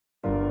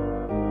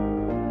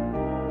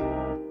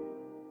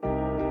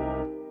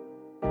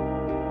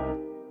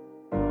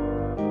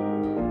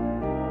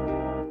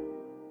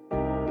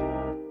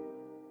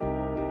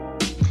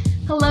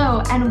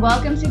and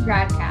welcome to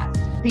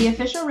GradCast, the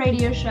official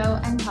radio show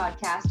and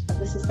podcast of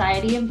the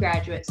Society of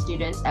Graduate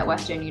Students at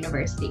Western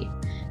University.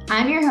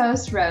 I'm your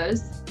host,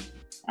 Rose.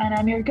 And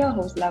I'm your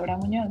co-host, Laura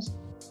Munoz.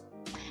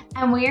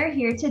 And we are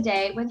here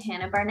today with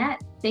Hannah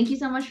Barnett. Thank you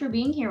so much for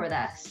being here with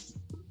us.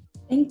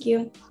 Thank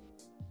you.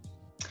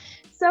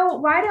 So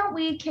why don't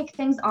we kick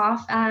things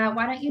off?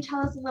 Why don't you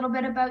tell us a little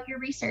bit about your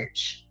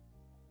research?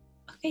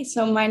 Okay,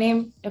 so my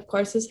name, of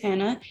course, is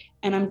Hannah,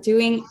 and I'm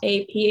doing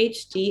a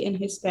PhD in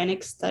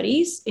Hispanic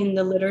Studies in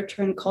the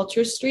Literature and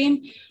Culture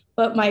stream,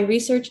 but my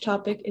research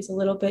topic is a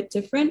little bit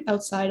different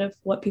outside of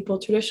what people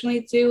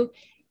traditionally do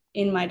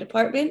in my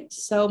department.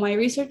 So my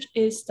research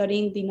is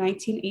studying the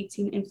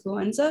 1918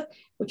 influenza,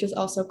 which is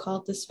also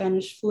called the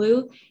Spanish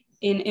flu,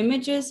 in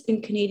images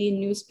in Canadian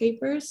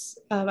newspapers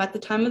at the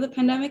time of the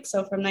pandemic,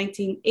 so from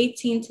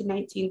 1918 to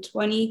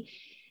 1920,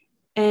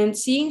 and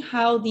seeing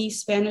how the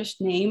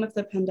Spanish name of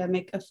the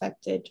pandemic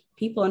affected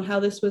people and how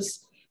this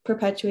was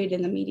perpetuated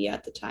in the media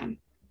at the time.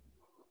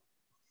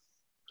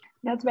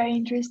 That's very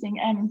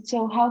interesting. And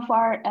so how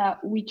far,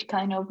 which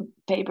kind of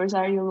papers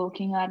are you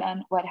looking at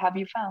and what have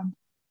you found?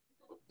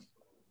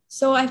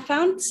 So I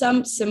found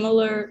some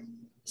similar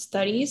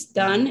studies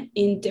done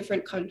in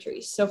different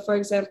countries. So for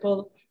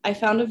example, I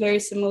found a very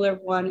similar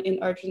one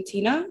in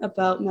Argentina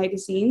about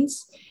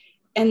magazines.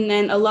 And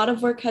then a lot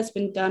of work has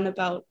been done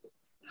about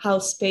how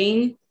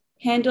Spain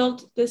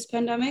handled this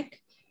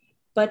pandemic,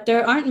 but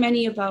there aren't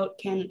many about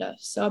Canada.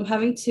 So I'm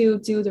having to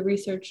do the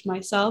research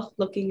myself,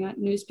 looking at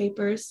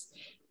newspapers,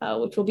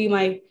 which will be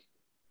my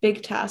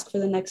big task for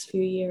the next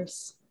few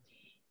years.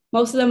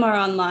 Most of them are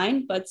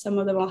online, but some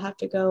of them I'll have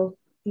to go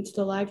into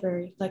the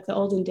library, like the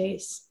olden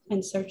days,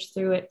 and search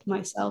through it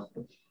myself.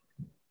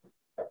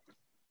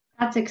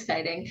 That's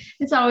exciting.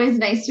 It's always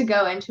nice to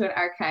go into an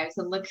archives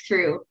and look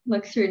through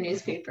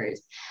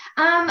newspapers.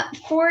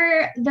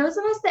 For those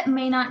of us that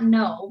may not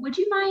know, would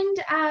you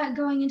mind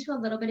going into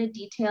a little bit of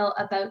detail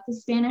about the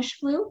Spanish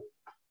flu?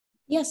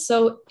 Yes,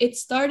 so it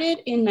started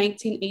in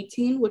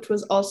 1918, which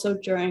was also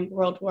during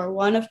World War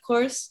I, of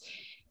course,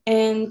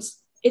 and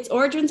its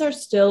origins are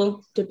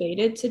still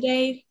debated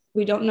today.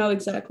 We don't know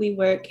exactly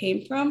where it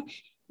came from.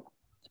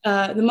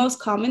 The most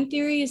common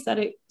theory is that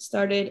it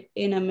started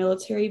in a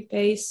military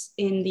base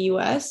in the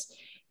US,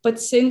 but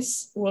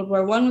since World War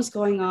I was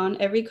going on,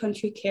 every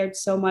country cared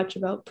so much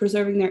about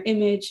preserving their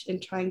image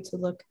and trying to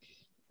look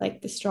like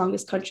the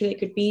strongest country they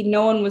could be.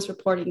 No one was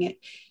reporting it.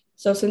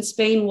 So since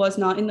Spain was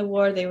not in the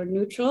war, they were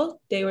neutral.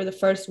 They were the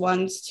first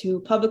ones to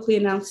publicly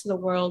announce to the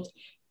world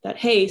that,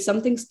 hey,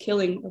 something's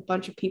killing a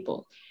bunch of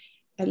people.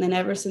 And then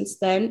ever since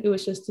then, it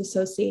was just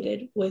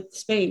associated with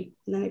Spain.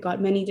 And then it got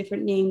many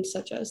different names,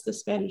 such as the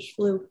Spanish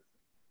flu.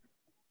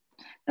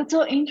 That's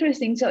so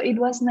interesting. So it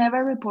was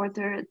never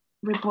reported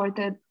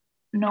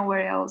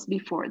nowhere else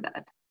before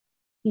that.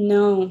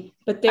 No,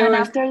 but there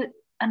after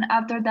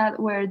that,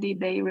 where did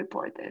they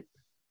report it?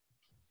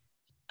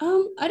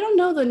 I don't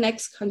know the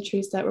next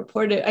countries that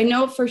reported. I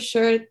know for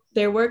sure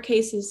there were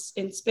cases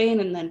in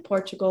Spain and then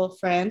Portugal,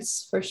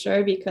 France, for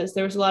sure, because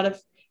there was a lot of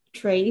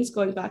trains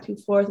going back and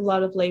forth, a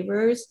lot of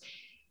laborers.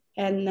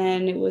 And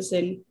then it was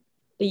in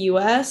the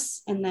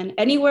US and then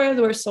anywhere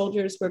where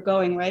soldiers were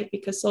going, right?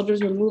 Because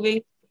soldiers were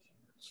moving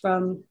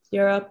from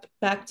Europe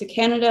back to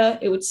Canada.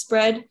 It would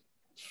spread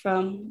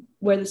from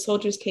where the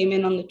soldiers came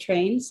in on the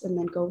trains and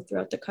then go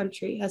throughout the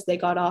country as they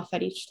got off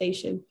at each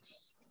station.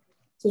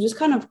 So it just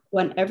kind of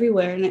went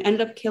everywhere and it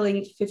ended up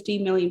killing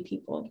 50 million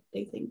people,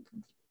 they think.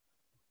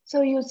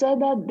 So you said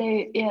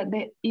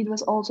that it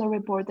was also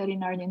reported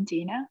in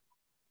Argentina?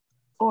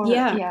 Or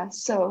yeah.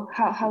 So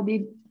how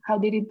did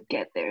it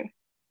get there?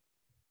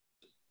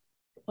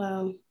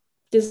 Wow.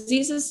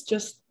 Diseases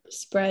just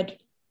spread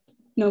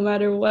no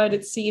matter what,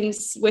 it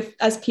seems,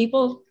 as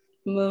people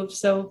move.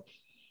 So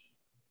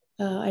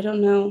I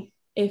don't know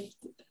if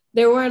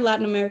there were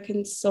Latin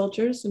American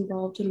soldiers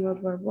involved in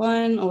World War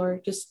I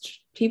or just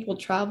people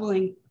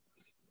traveling.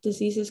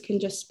 Diseases can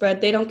just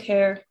spread. They don't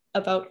care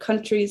about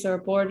countries or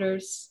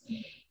borders.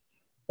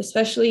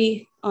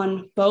 Especially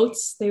on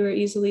boats, they were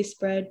easily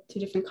spread to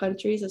different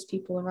countries as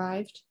people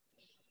arrived.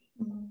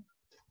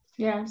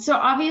 Yeah, so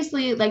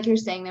obviously, like you're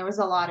saying, there was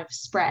a lot of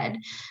spread.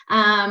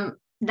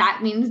 That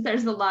means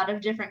there's a lot of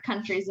different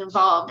countries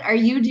involved. Are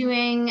you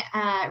doing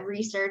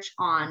research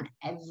on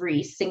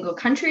every single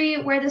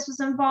country where this was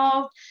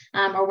involved,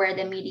 or where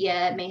the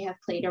media may have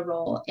played a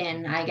role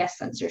in, I guess,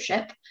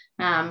 censorship,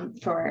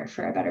 for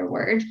a better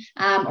word,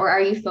 or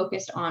are you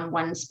focused on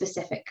one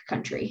specific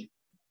country?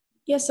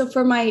 Yeah, so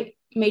for my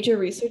major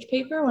research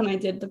paper, when I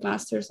did the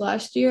master's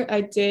last year, I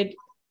did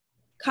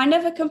kind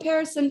of a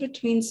comparison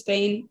between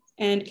Spain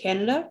and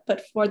Canada,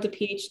 but for the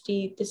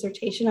PhD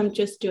dissertation, I'm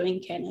just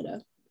doing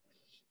Canada.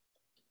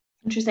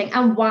 Interesting.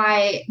 And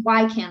why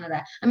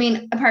Canada? I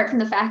mean, apart from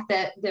the fact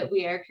that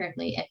we are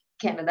currently in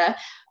Canada,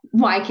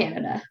 why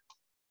Canada?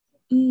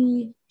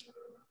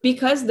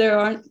 Because there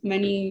aren't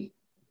many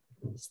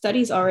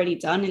studies already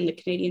done in the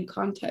Canadian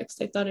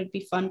context. I thought it'd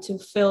be fun to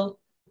fill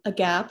a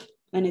gap,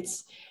 and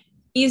it's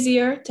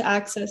easier to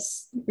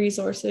access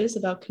resources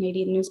about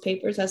Canadian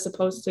newspapers as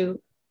opposed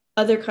to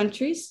other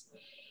countries.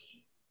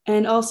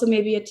 And also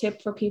maybe a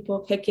tip for people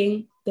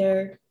picking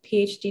their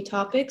PhD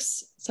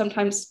topics.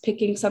 Sometimes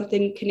picking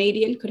something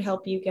Canadian could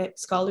help you get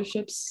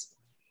scholarships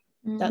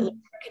that look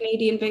for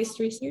Canadian-based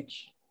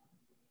research.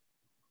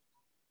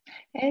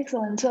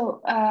 Excellent.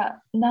 So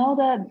now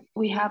that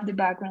we have the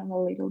background a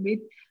little bit,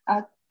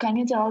 can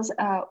you tell us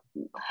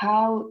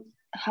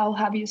how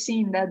have you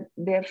seen that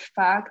the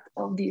fact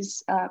of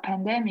this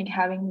pandemic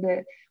having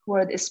the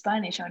word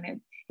Spanish on it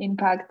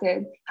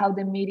impacted how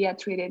the media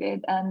treated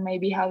it, and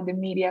maybe how the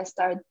media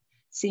start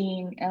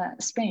seeing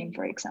Spain,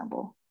 for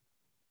example?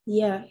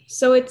 Yeah,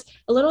 so it's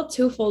a little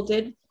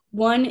twofolded.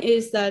 One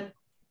is that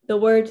the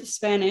word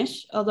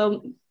Spanish,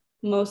 although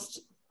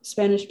most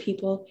Spanish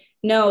people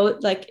know,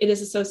 like, it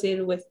is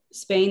associated with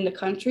Spain, the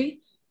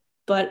country,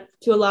 but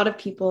to a lot of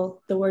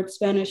people, the word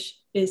Spanish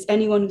is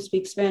anyone who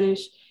speaks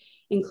Spanish,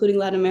 including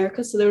Latin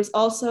America. So there was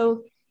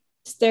also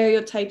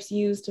stereotypes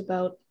used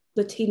about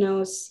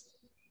Latinos,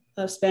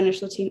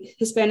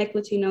 Hispanic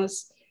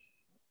Latinos,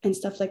 and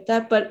stuff like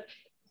that. But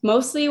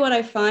mostly what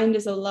I find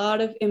is a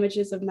lot of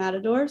images of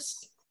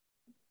matadors.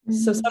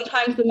 So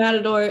sometimes the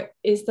matador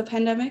is the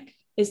pandemic,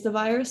 is the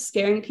virus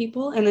scaring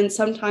people. And then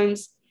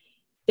sometimes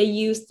they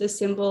use the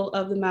symbol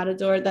of the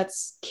matador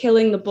that's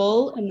killing the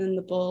bull, and then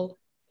the bull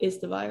is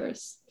the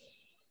virus.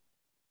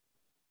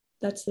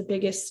 That's the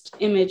biggest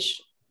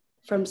image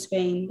from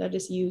Spain that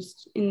is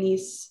used in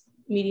these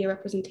media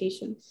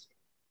representations.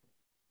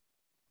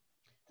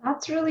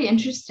 That's really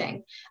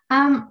interesting.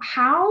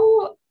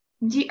 How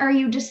are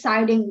you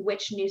deciding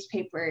which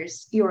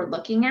newspapers you're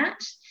looking at?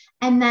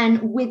 And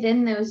then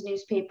within those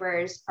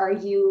newspapers, are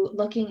you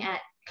looking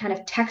at kind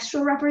of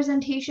textual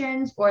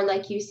representations, or,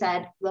 like you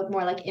said, look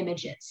more like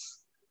images?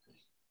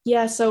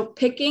 Yeah, so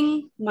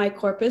picking my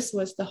corpus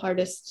was the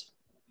hardest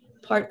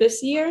part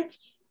this year.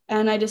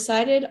 And I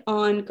decided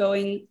on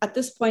going, at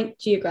this point,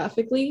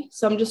 geographically.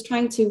 So I'm just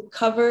trying to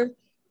cover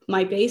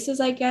my bases,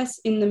 I guess,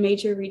 in the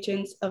major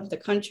regions of the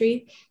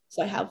country.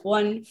 So I have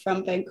one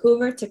from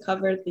Vancouver to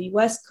cover the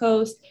West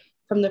Coast,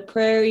 from the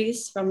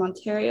prairies, from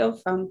Ontario,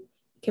 from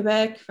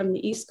Quebec, from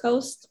the East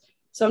Coast.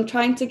 So I'm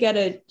trying to get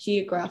a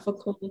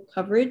geographical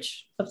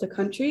coverage of the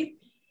country.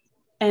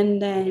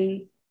 And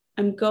then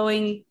I'm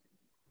going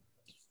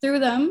through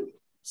them.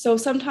 So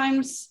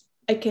sometimes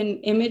I can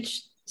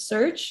image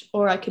search,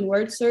 or I can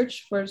word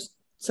search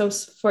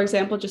for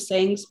example, just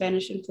saying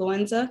Spanish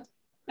influenza,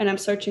 and I'm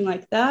searching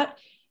like that.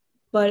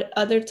 But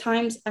other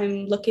times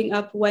I'm looking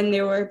up when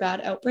there were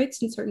bad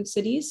outbreaks in certain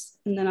cities,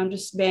 and then I'm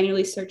just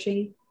manually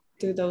searching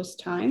through those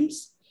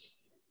times.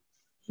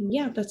 And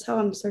yeah, that's how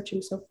I'm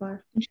searching so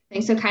far.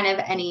 So kind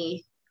of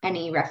any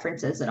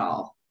references at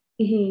all.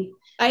 Mm-hmm.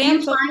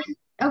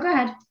 Oh, go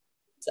ahead.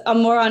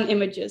 I'm more on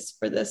images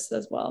for this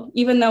as well.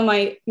 Even though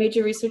my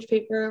major research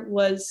paper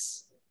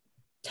was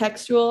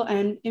textual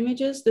and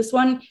images, this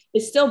one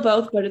is still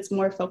both, but it's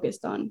more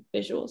focused on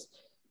visuals.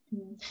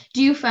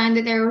 Do you find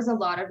that there was a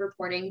lot of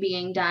reporting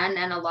being done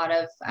and a lot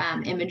of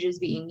images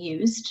being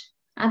used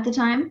at the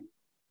time?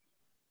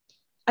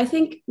 I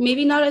think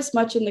maybe not as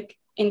much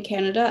in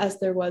Canada as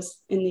there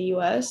was in the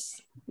US.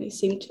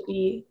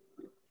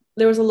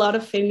 There was a lot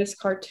of famous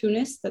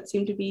cartoonists that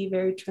seemed to be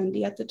very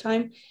trendy at the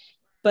time.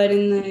 But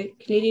in the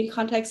Canadian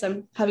context,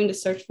 I'm having to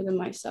search for them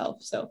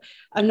myself. So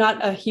I'm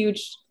not a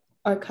huge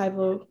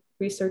archival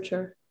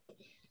researcher.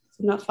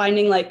 I'm not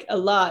finding like a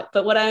lot,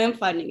 but what I am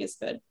finding is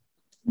good.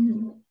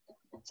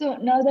 So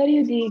now that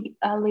you dig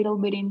a little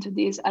bit into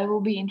this, I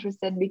will be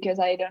interested, because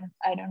I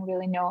don't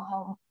really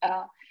know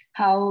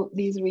how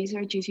this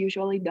research is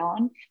usually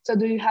done. So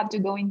do you have to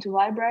go into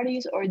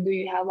libraries, or do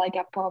you have like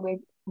a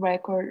public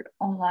record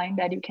online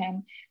that you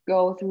can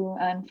go through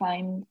and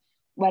find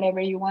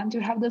whatever you want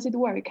to? How does it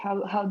work?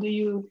 How do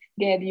you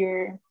get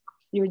your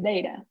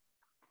data?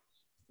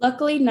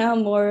 Luckily now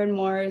more and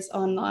more is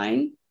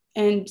online,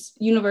 and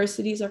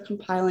universities are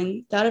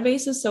compiling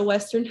databases. So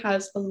Western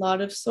has a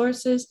lot of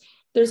sources.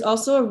 There's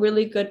also a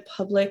really good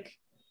public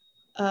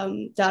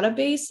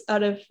database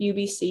out of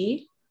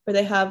UBC, where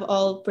they have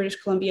all British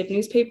Columbia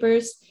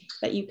newspapers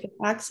that you can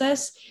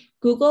access.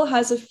 Google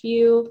has a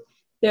few.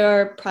 There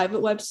are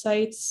private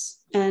websites,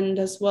 and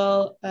as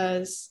well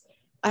as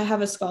I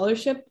have a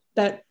scholarship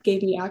that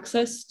gave me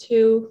access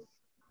to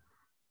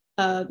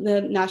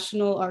the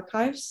National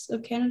Archives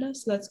of Canada,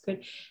 so that's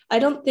good. I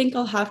don't think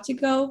I'll have to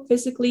go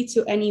physically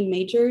to any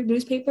major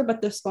newspaper,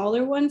 but the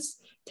smaller ones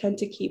tend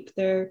to keep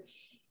their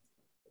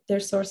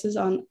sources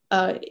on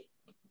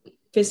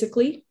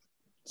physically.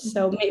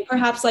 So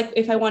perhaps like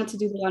if I want to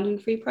do the London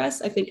Free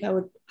Press, I think I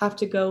would have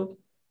to go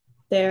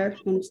there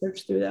and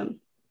search through them.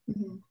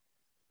 Mm-hmm.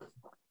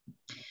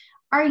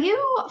 Are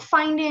you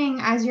finding,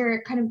 as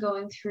you're kind of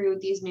going through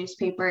these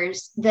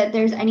newspapers, that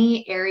there's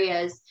any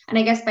areas, and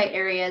I guess by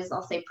areas,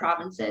 I'll say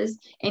provinces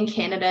in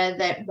Canada,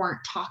 that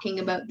weren't talking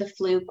about the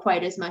flu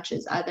quite as much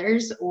as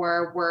others,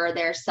 or were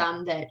there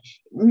some that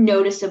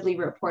noticeably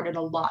reported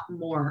a lot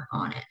more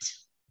on it?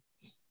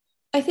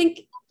 I think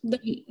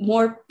the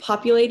more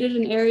populated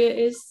an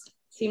area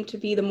seem to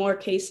be the more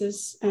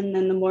cases and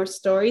then the more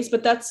stories,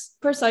 but that's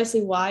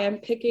precisely why I'm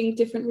picking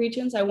different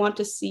regions. I want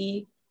to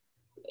see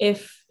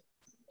if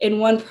in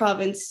one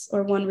province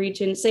or one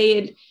region,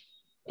 say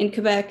in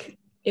Quebec,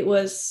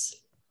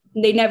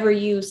 they never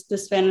used the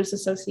Spanish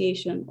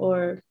Association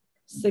or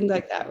things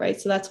like that, right?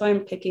 So that's why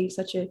I'm picking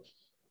such a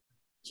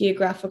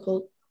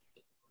geographical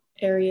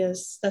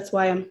areas. That's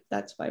why,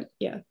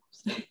 yeah.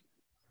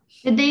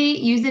 Did they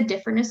use a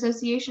different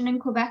association in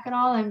Quebec at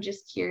all? I'm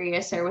just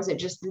curious, or was it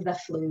just the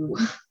flu?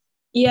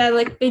 Yeah,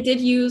 like they did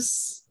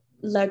use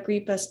La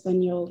Gripe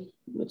Española,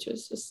 which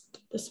was just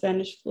the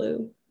Spanish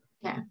flu.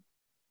 Yeah.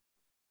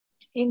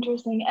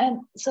 Interesting. And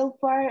so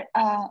far,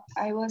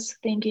 I was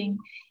thinking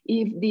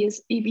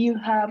if you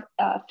have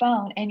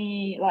found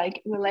any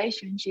like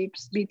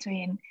relationships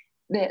between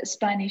the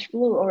Spanish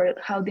flu, or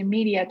how the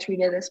media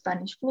treated the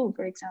Spanish flu,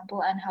 for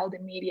example, and how the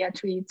media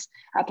treats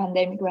a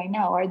pandemic right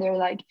now. Are there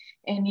like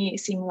any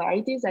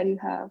similarities that you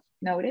have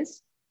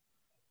noticed?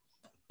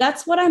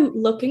 That's what I'm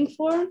looking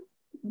for.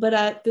 But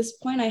at this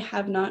point, I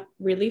have not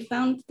really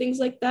found things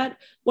like that.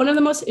 One of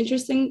the most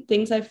interesting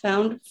things I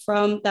found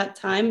from that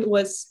time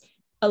was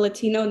a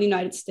Latino in the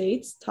United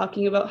States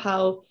talking about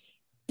how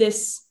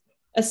this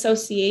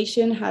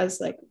association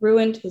has like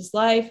ruined his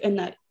life, and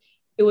that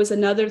it was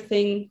another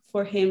thing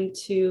for him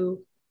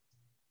to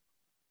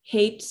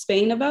hate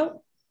Spain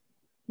about,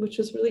 which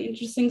was really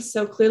interesting.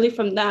 So clearly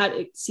from that,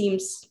 it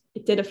seems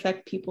it did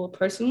affect people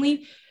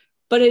personally,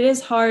 but it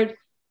is hard.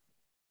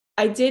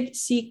 I did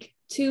seek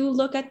to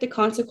look at the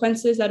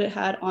consequences that it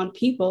had on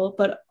people,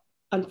 but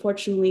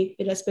unfortunately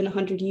it has been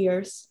 100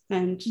 years,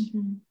 and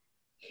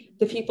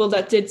the people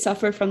that did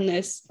suffer from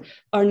this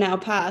are now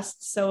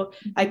past. So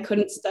I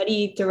couldn't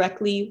study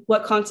directly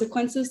what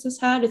consequences this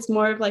had. It's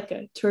more of like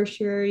a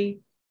tertiary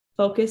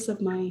focus of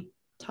my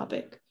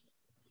topic.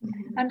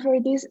 And for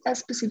this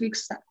specific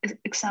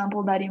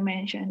example that you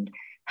mentioned,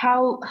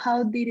 how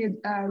did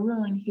it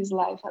ruin his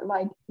life?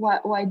 Like,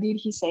 why did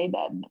he say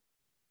that?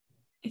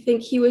 I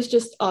think he was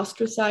just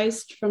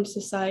ostracized from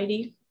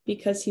society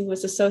because he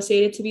was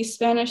associated to be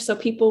Spanish. So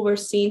people were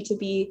seen to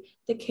be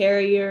the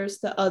carriers,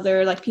 the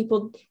other, like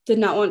people did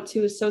not want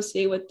to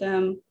associate with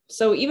them.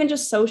 So even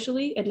just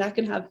socially, and that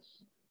can have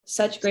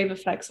such grave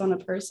effects on a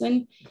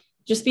person,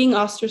 just being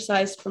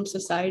ostracized from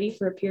society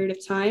for a period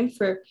of time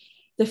for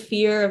the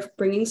fear of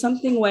bringing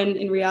something when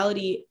in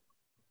reality,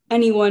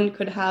 anyone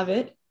could have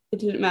it. It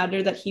didn't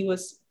matter that he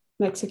was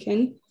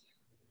Mexican.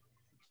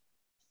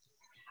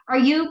 Are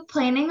you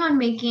planning on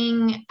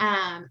making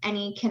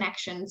any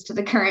connections to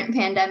the current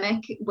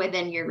pandemic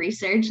within your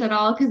research at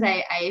all? Because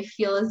I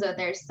feel as though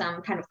there's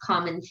some kind of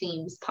common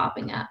themes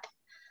popping up.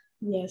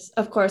 Yes,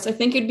 of course. I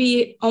think it'd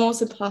be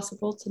almost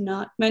impossible to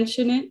not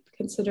mention it,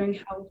 considering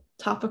how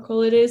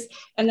topical it is.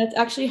 And that's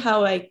actually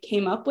how I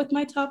came up with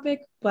my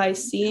topic, by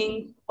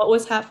seeing what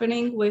was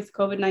happening with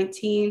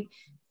COVID-19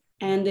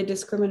 and the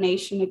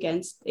discrimination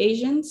against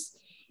Asians.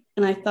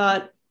 And I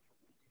thought,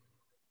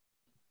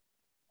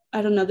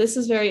 I don't know, this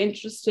is very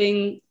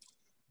interesting.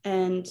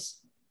 And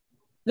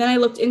then I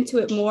looked into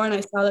it more and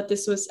I saw that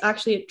this was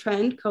actually a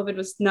trend. COVID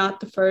was not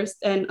the first,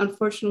 and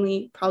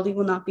unfortunately probably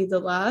will not be the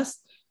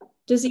last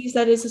disease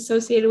that is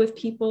associated with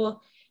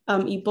people.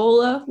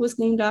 Ebola was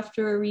named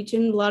after a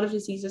region. A lot of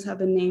diseases have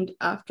been named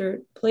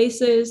after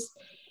places.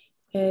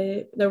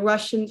 The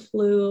Russian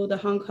flu, the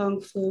Hong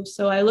Kong flu.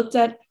 So I looked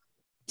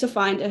to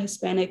find a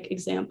Hispanic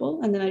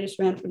example, and then I just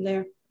ran from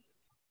there.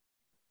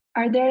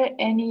 Are there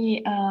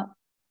any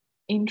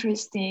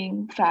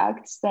interesting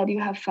facts that you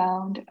have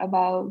found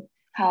about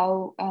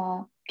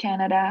how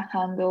Canada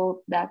handled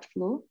that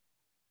flu?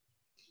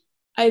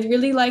 I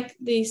really like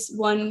this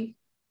one.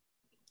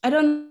 I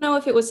don't know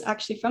if it was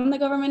actually from the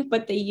government,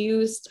 but they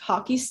used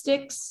hockey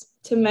sticks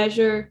to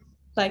measure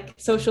like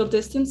social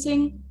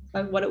distancing,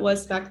 like what it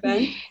was back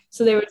then.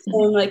 So they were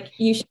saying like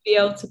you should be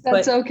able to put.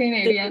 That's so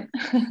Canadian.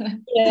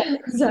 Yeah,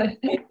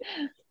 exactly.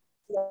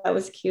 That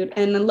was cute.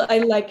 And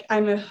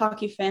I'm a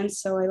hockey fan,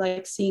 so I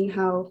like seeing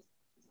how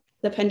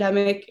the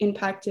pandemic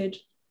impacted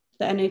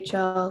the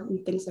NHL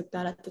and things like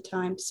that at the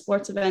time.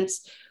 Sports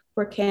events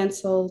were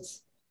canceled.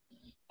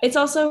 It's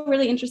also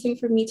really interesting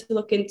for me to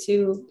look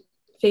into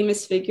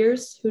famous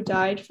figures who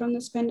died from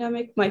this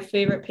pandemic. My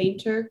favorite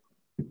painter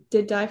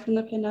did die from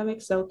the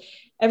pandemic. So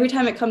every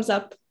time it comes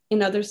up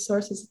in other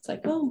sources, it's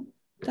like, oh,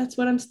 that's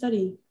what I'm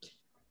studying.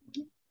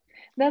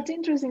 That's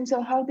interesting.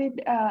 So how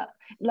did,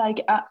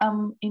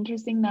 I'm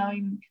interested now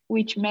in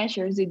which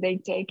measures did they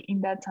take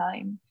in that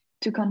time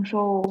to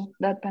control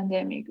that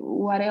pandemic?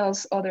 What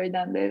else other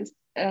than this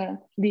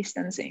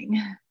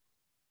distancing?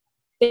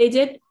 They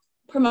did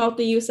promote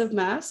the use of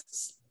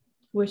masks,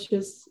 which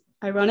is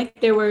ironic.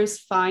 There was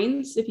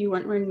fines if you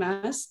weren't wearing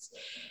masks.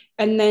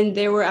 And then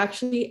there were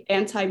actually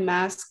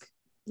anti-mask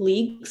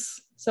leagues.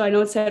 So I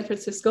know San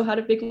Francisco had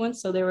a big one.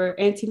 So there were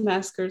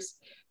anti-maskers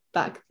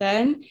back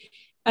then.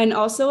 And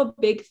also a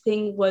big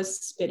thing was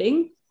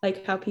spitting,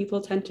 like how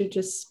people tend to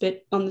just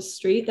spit on the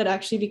street. That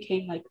actually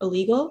became like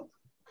illegal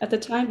at the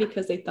time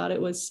because they thought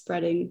it was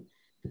spreading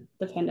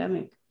the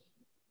pandemic.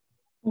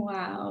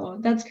 Wow,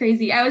 that's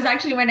crazy.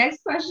 My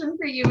next question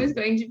for you was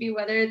going to be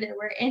whether there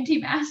were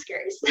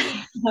anti-maskers.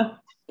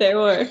 There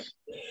were.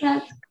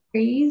 That's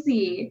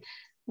crazy.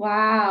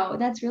 Wow,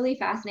 that's really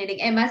fascinating.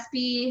 It must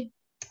be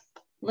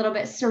a little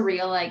bit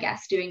surreal, I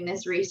guess, doing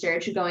this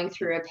research, going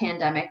through a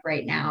pandemic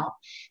right now.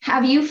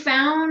 Have you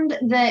found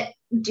that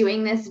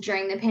doing this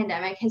during the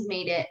pandemic has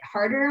made it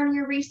harder on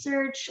your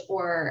research,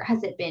 or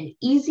has it been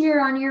easier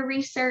on your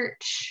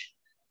research?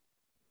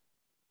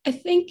 I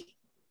think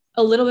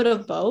a little bit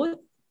of both,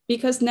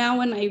 because now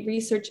when I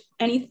research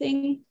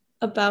anything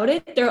about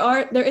it,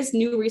 there is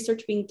new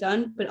research being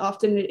done, but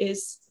often it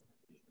is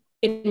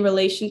in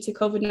relation to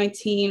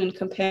COVID-19 and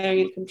comparing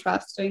and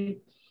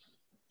contrasting.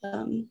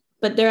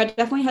 But there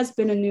definitely has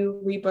been a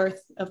new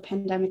rebirth of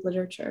pandemic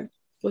literature,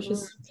 which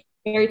is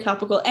very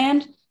topical,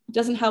 and it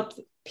doesn't help.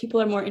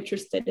 People are more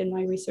interested in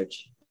my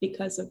research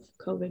because of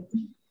COVID.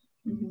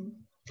 Mm-hmm.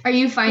 Are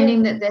you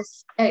finding that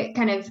this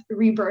kind of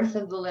rebirth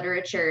of the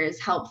literature is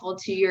helpful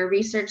to your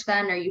research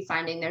then? Are you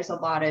finding there's a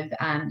lot of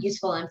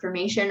useful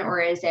information, or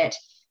is it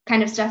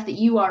kind of stuff that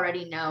you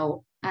already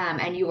know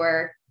and you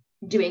are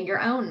doing your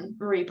own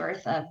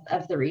rebirth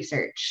of the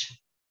research?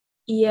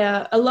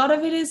 Yeah, a lot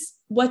of it is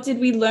what did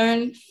we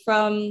learn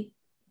from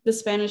the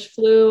Spanish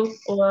flu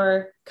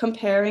or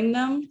comparing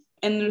them.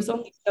 And there's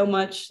only so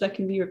much that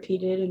can be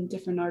repeated in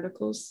different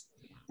articles.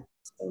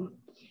 So,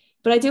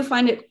 but I do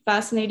find it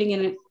fascinating,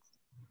 and it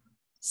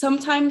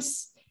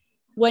sometimes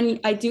when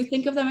I do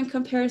think of them in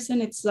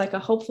comparison, it's like a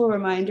hopeful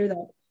reminder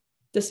that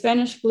the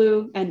Spanish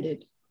flu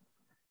ended,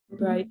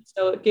 right?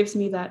 So it gives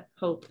me that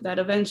hope that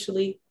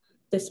eventually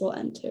this will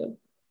end too.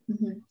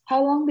 Mm-hmm.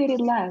 How long did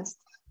it last?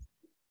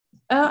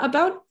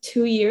 About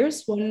 2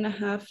 years,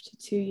 1.5 to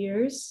 2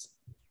 years.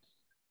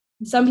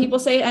 Some people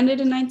say it ended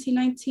in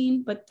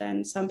 1919, but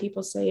then some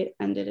people say it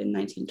ended in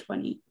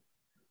 1920.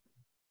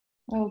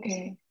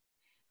 Okay.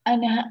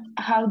 And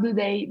how do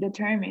they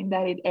determine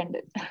that it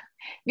ended?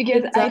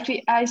 Because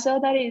I saw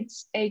that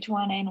it's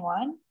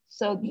H1N1,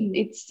 so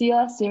it's still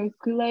a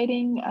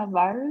circulating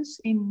virus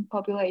in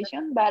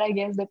population, but I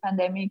guess the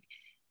pandemic,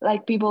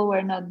 like people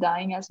were not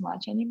dying as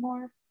much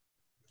anymore.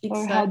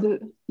 Exactly.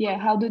 Or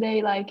how do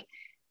they like,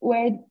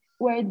 where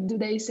do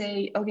they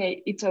say,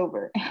 okay, it's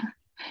over?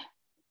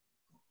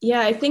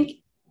 Yeah, I think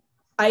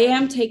I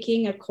am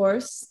taking a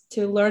course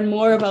to learn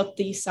more about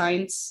the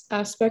science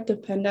aspect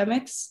of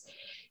pandemics.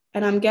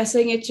 And I'm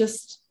guessing it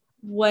just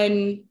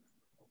when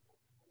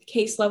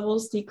case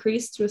levels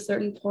decreased to a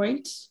certain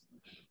point,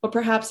 or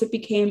perhaps it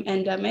became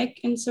endemic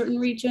in certain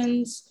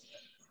regions,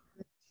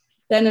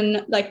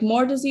 then like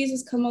more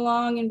diseases come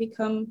along and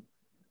become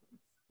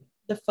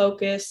the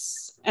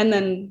focus. And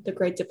then the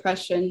Great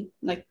Depression,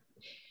 like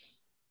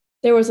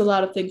there was a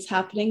lot of things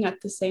happening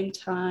at the same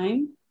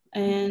time.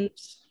 And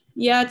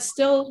yeah, it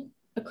still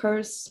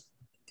occurs,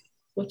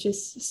 which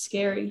is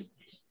scary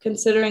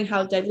considering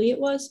how deadly it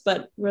was,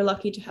 but we're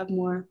lucky to have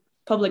more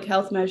public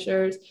health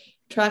measures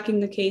tracking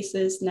the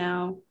cases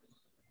now.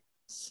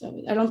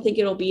 So I don't think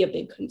it'll be a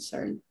big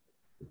concern.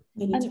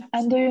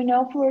 And do you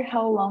know for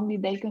how long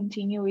did they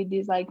continue with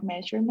these like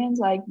measurements,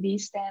 like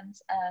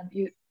distance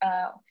and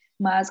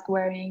mask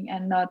wearing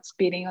and not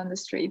spitting on the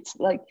streets?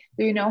 Like,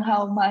 do you know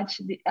how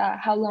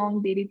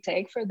long did it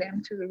take for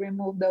them to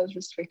remove those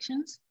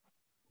restrictions?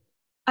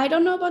 I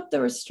don't know about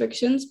the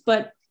restrictions,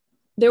 but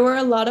there were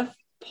a lot of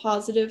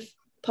positive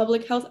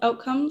public health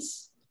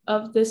outcomes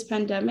of this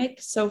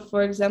pandemic. So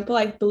for example,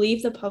 I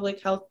believe the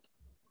public health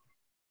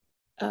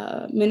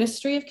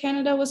Ministry of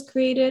Canada was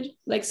created.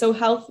 Like, so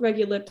health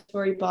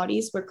regulatory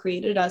bodies were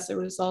created as a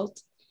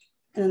result,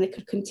 and then they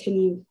could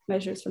continue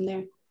measures from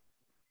there.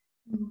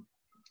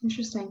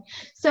 Interesting.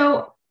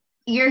 So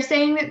you're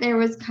saying that there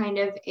was kind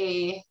of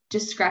a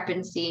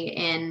discrepancy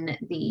in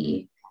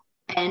the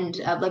end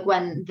of like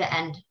when the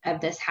end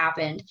of this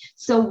happened.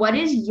 So what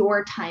is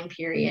your time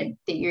period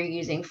that you're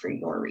using for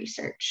your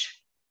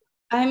research?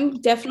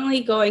 I'm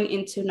definitely going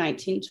into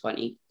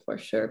 1920 for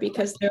sure,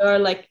 because there are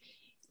like,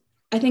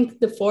 I think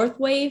the fourth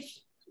wave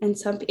and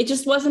it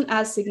just wasn't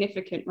as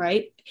significant,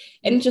 right?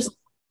 And just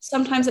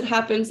sometimes it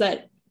happens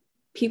that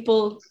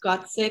people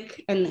got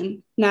sick and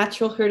then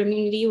natural herd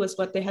immunity was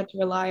what they had to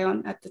rely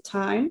on at the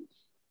time.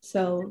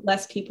 So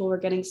less people were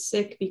getting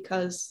sick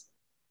because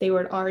they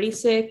were already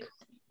sick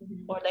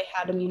or they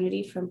had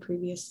immunity from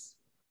previous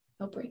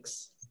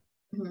outbreaks.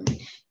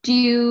 Do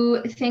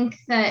you think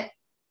that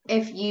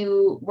if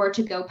you were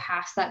to go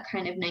past that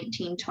kind of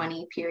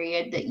 1920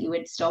 period that you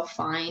would still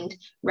find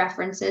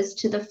references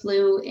to the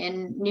flu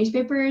in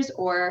newspapers,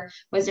 or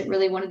was it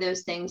really one of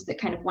those things that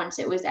kind of once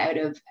it was out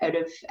of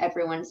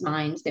everyone's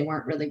minds, they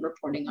weren't really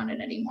reporting on it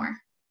anymore?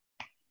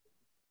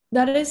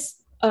 That is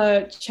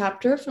a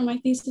chapter from my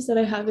thesis that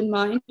I have in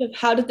mind of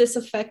how did this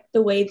affect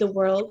the way the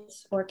world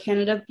or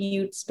Canada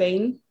viewed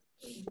Spain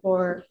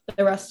for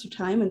the rest of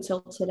time until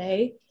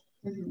today.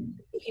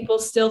 People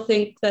still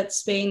think that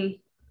Spain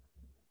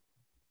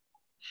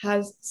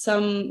has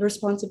some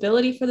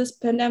responsibility for this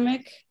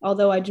pandemic,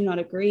 although I do not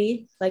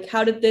agree. Like,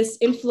 how did this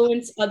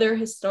influence other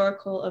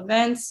historical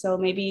events? So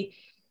maybe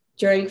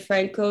during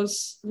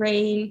Franco's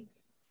reign,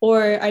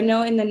 or I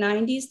know in the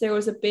 90s, there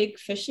was a big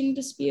fishing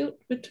dispute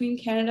between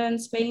Canada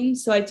and Spain.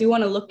 So I do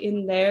want to look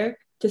in there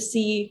to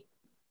see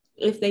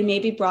if they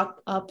maybe brought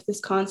up this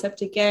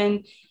concept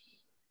again.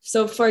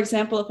 So for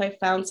example, if I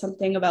found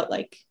something about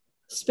like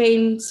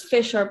Spain's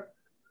fish are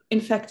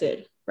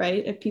infected,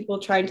 right? If people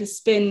trying to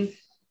spin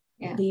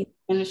the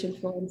Spanish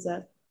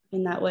influenza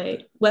in that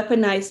way,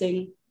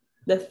 weaponizing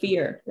the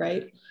fear,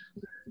 right?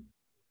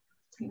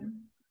 Yeah,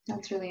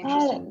 that's really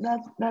interesting.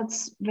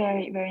 That's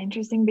very, very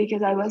interesting,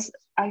 because I was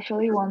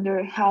actually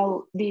wonder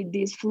how did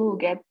this flu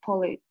get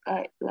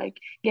like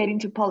get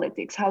into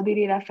politics? How did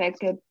it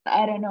affect it?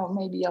 I don't know,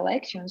 maybe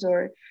elections,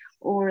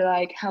 or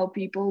like how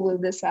people will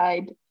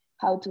decide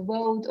how to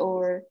vote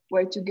or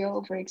where to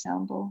go, for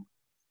example.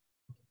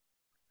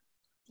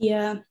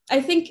 Yeah,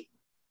 I think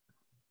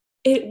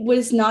it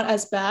was not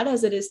as bad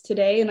as it is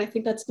today. And I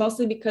think that's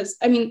mostly because,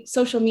 I mean,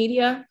 social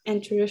media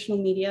and traditional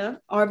media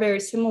are very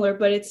similar,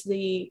 but it's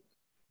the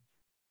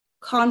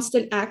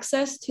constant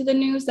access to the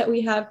news that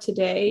we have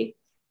today.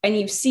 And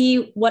you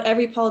see what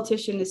every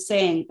politician is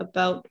saying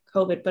about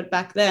COVID. But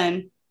back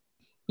then,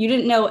 you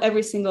didn't know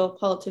every single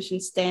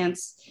politician's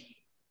stance.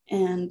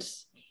 And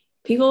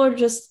people were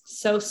just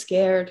so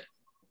scared.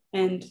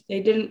 And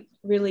they didn't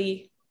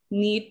really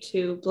need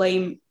to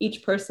blame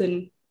each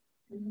person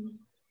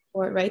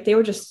for it, right? They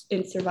were just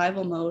in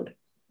survival mode.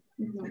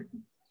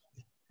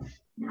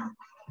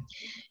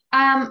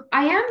 I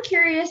am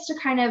curious to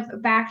kind of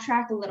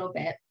backtrack a little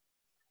bit.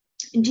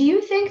 Do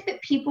you think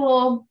that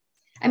people,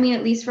 I mean,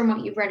 at least from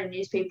what you've read in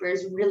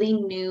newspapers, really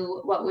knew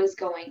what was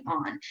going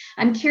on?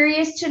 I'm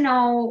curious to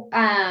know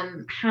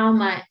how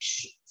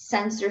much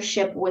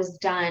censorship was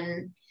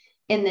done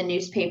in the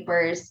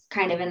newspapers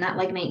kind of in that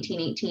like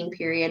 1918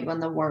 period when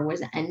the war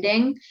was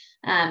ending.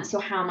 So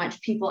how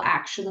much people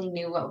actually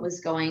knew what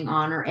was going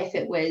on, or if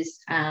it was,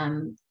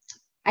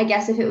 I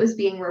guess if it was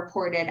being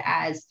reported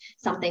as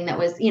something that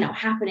was, you know,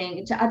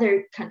 happening to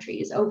other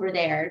countries over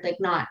there, like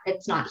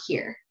it's not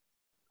here.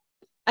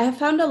 I have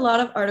found a lot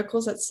of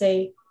articles that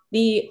say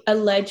the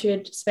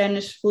alleged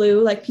Spanish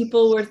flu, like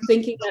people were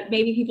thinking that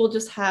maybe people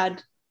just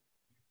had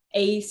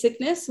a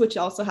sickness, which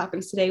also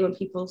happens today when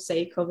people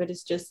say COVID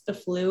is just the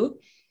flu.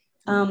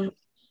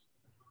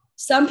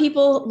 Some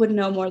people would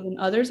know more than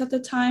others at the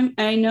time.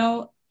 And I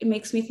know it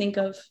makes me think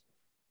of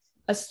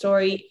a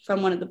story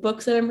from one of the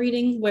books that I'm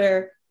reading,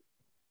 where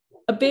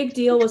a big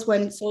deal was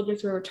when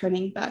soldiers were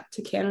returning back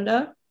to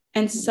Canada.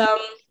 And some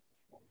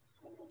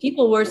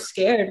people were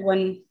scared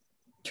when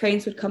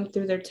trains would come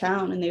through their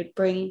town and they would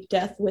bring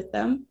death with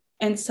them.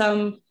 And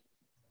some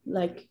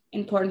like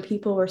important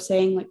people were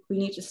saying like, we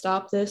need to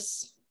stop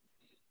this.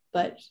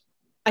 But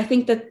I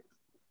think that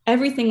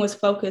everything was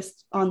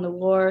focused on the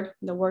war,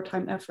 the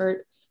wartime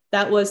effort.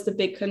 That was the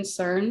big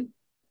concern.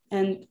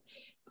 And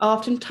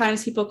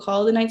oftentimes people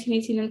call the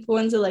 1918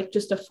 influenza like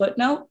just a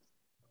footnote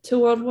to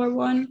World War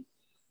I.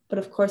 But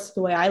of course,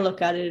 the way I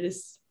look at it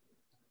is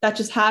that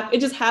it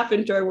just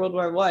happened during World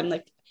War I.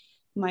 Like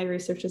my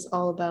research is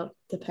all about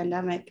the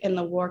pandemic and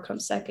the war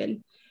comes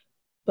second.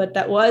 But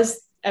that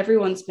was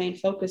everyone's main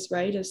focus,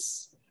 right?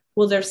 Is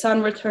will their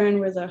son return?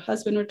 Will their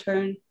husband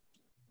return?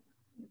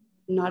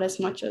 Not as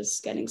much as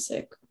getting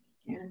sick.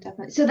 Yeah,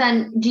 definitely. So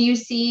then do you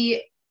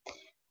see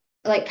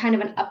like kind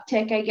of an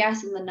uptick, I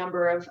guess, in the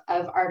number of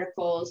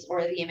articles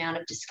or the amount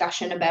of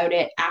discussion about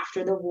it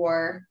after the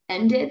war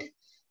ended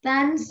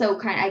then? So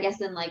kind of, I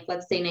guess in like,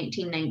 let's say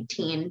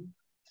 1919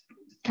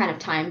 kind of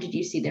time, did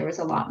you see there was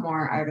a lot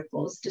more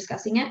articles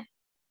discussing it?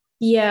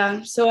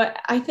 Yeah, so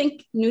I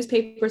think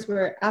newspapers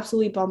were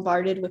absolutely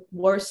bombarded with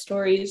war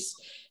stories.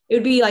 It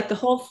would be like the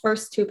whole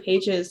first 2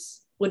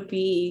 pages would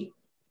be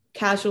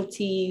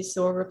casualties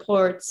or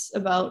reports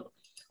about,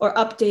 or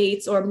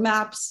updates or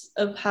maps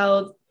of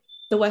how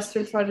the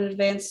Western Front had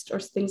advanced or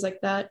things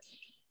like that.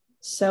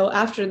 So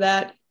after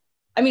that,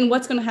 I mean,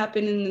 what's going to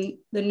happen in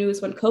the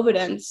news when COVID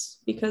ends?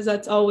 Because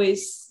that's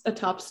always a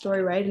top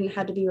story, right? And it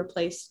had to be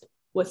replaced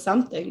with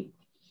something.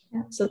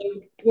 Yeah. So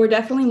there were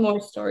definitely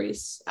more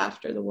stories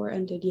after the war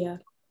ended, yeah.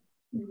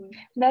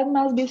 That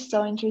must be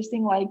so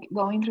interesting, like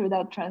going through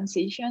that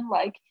transition,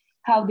 like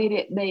how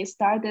did they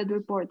started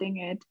reporting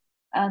it,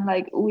 and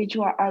like which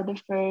are the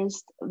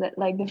first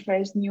the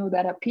first new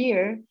that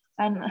appear,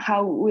 and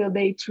how will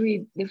they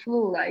treat the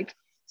flu, like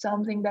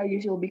something that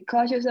you should be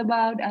cautious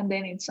about, and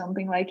then it's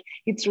something like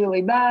it's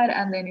really bad,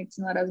 and then it's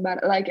not as bad.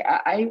 Like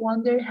I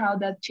wonder how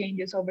that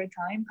changes over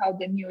time, how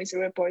the news is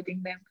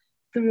reporting them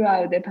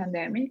throughout the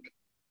pandemic,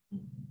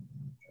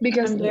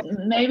 because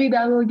maybe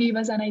that will give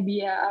us an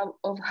idea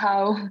of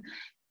how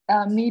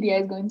media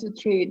is going to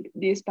treat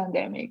this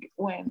pandemic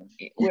when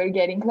we're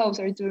getting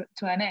closer to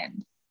an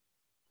end.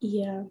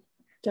 Yeah,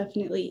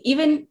 definitely.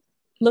 Even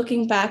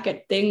looking back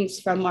at things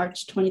from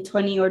March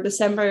 2020 or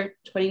December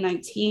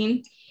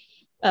 2019,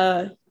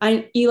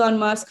 Elon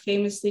Musk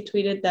famously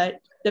tweeted that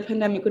the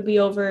pandemic would be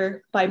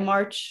over by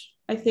March,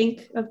 I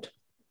think,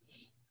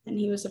 and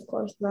he was, of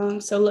course,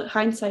 wrong. So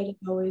hindsight is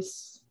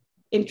always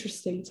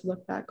interesting to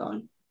look back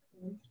on.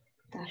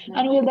 Definitely.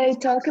 And will they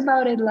talk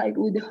about it like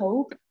with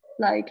hope,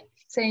 like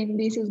saying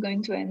this is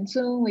going to end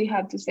soon, we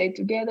have to stay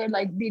together?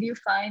 Like, did you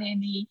find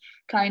any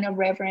kind of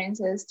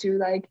references to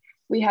like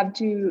we have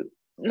to,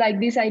 like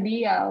this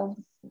idea of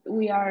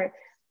we are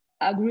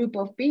a group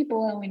of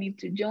people and we need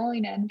to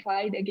join and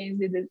fight against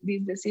this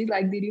disease.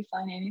 Like, did you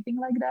find anything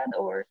like that,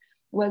 or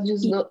was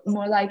just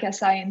more like a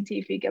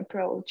scientific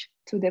approach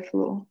to the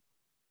flu?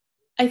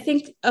 I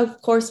think,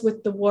 of course,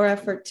 with the war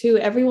effort too,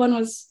 everyone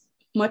was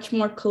much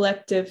more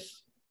collective,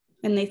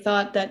 and they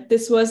thought that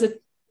this was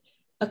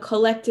a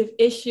collective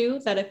issue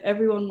that if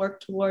everyone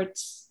worked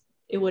towards,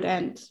 it would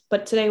end.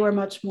 But today we're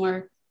much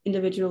more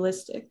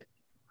individualistic.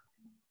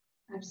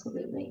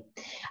 Absolutely.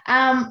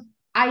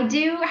 I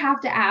do have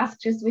to ask,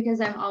 just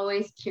because I'm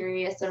always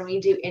curious when we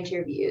do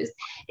interviews,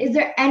 is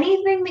there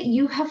anything that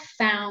you have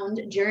found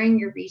during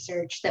your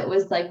research that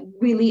was like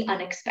really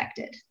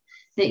unexpected,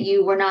 that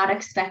you were not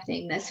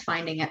expecting this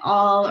finding at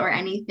all, or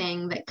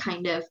anything that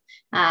kind of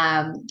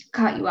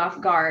caught you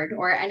off guard,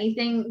 or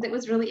anything that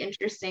was really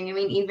interesting? I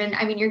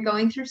mean, you're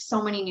going through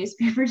so many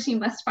newspapers, you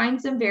must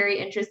find some very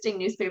interesting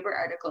newspaper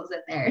articles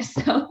in there.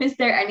 So is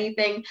there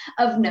anything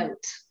of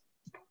note?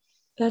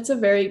 That's a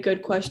very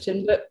good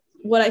question. But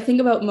what I think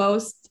about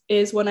most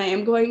is when I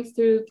am going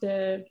through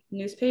the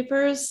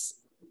newspapers,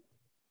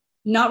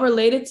 not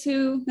related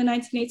to the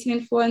 1918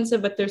 influenza,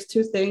 but there's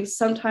two things.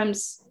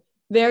 Sometimes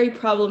very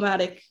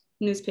problematic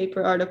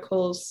newspaper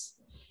articles,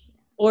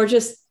 or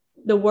just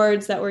the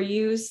words that were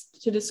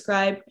used to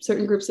describe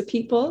certain groups of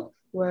people,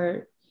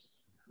 where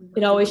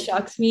it always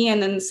shocks me.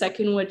 And then the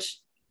second, which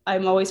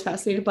I'm always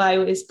fascinated by,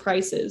 is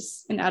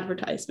prices and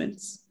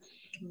advertisements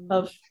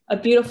of a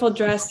beautiful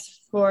dress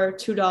for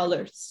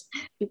 $2.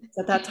 Because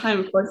at that time,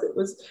 of course, it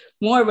was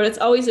more, but it's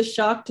always a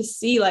shock to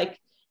see like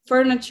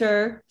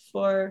furniture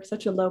for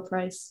such a low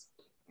price.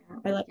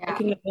 I like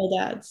looking at old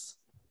ads.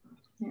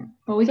 Yeah.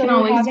 Well, we can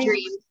always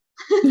dream.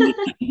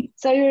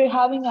 So you're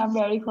having a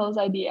very close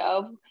idea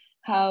of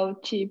how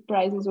cheap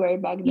prices were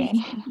back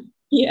then.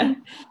 Yeah.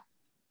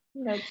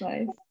 That's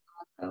nice.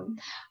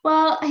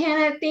 Well,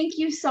 Hannah, thank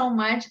you so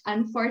much.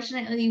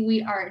 Unfortunately,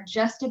 we are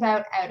just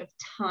about out of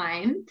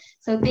time.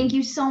 So thank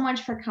you so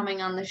much for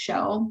coming on the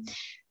show.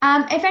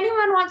 If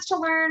anyone wants to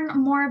learn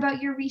more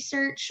about your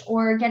research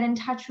or get in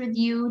touch with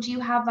you, do you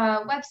have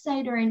a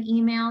website or an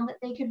email that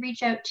they could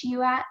reach out to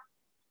you at?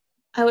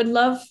 I would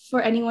love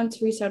for anyone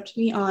to reach out to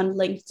me on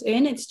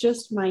LinkedIn. It's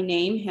just my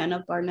name,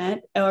 Hannah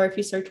Barnett. Or if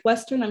you search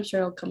Western, I'm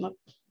sure it'll come up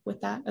with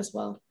that as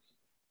well.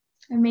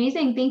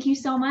 Amazing. Thank you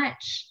so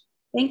much.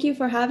 Thank you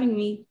for having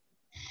me.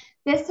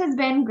 This has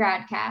been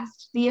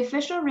GradCast, the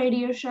official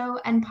radio show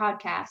and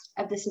podcast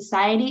of the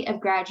Society of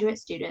Graduate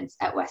Students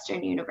at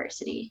Western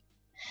University.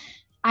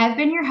 I've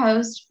been your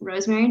host,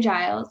 Rosemary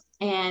Giles,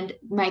 and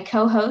my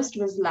co-host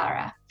was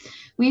Lara.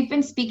 We've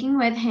been speaking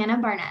with Hannah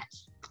Barnett,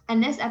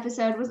 and this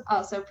episode was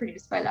also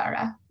produced by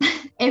Lara.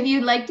 If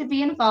you'd like to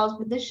be involved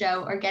with the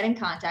show or get in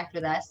contact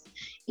with us,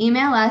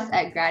 email us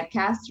at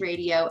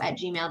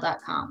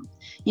gradcastradio@gmail.com.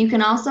 You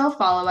can also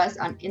follow us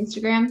on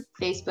Instagram,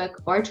 Facebook,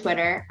 or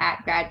Twitter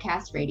at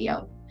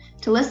GradCastRadio.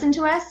 To listen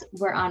to us,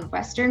 we're on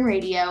Western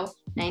Radio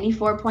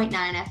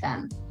 94.9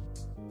 FM.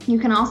 You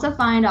can also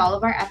find all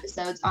of our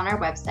episodes on our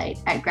website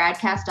at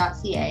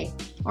gradcast.ca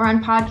or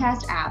on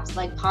podcast apps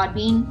like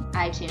Podbean,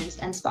 iTunes,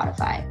 and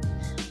Spotify.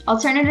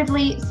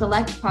 Alternatively,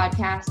 select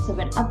podcasts have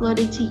been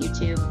uploaded to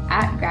YouTube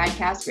at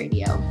GradCast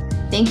Radio.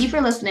 Thank you for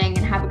listening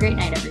and have a great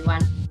night,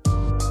 everyone.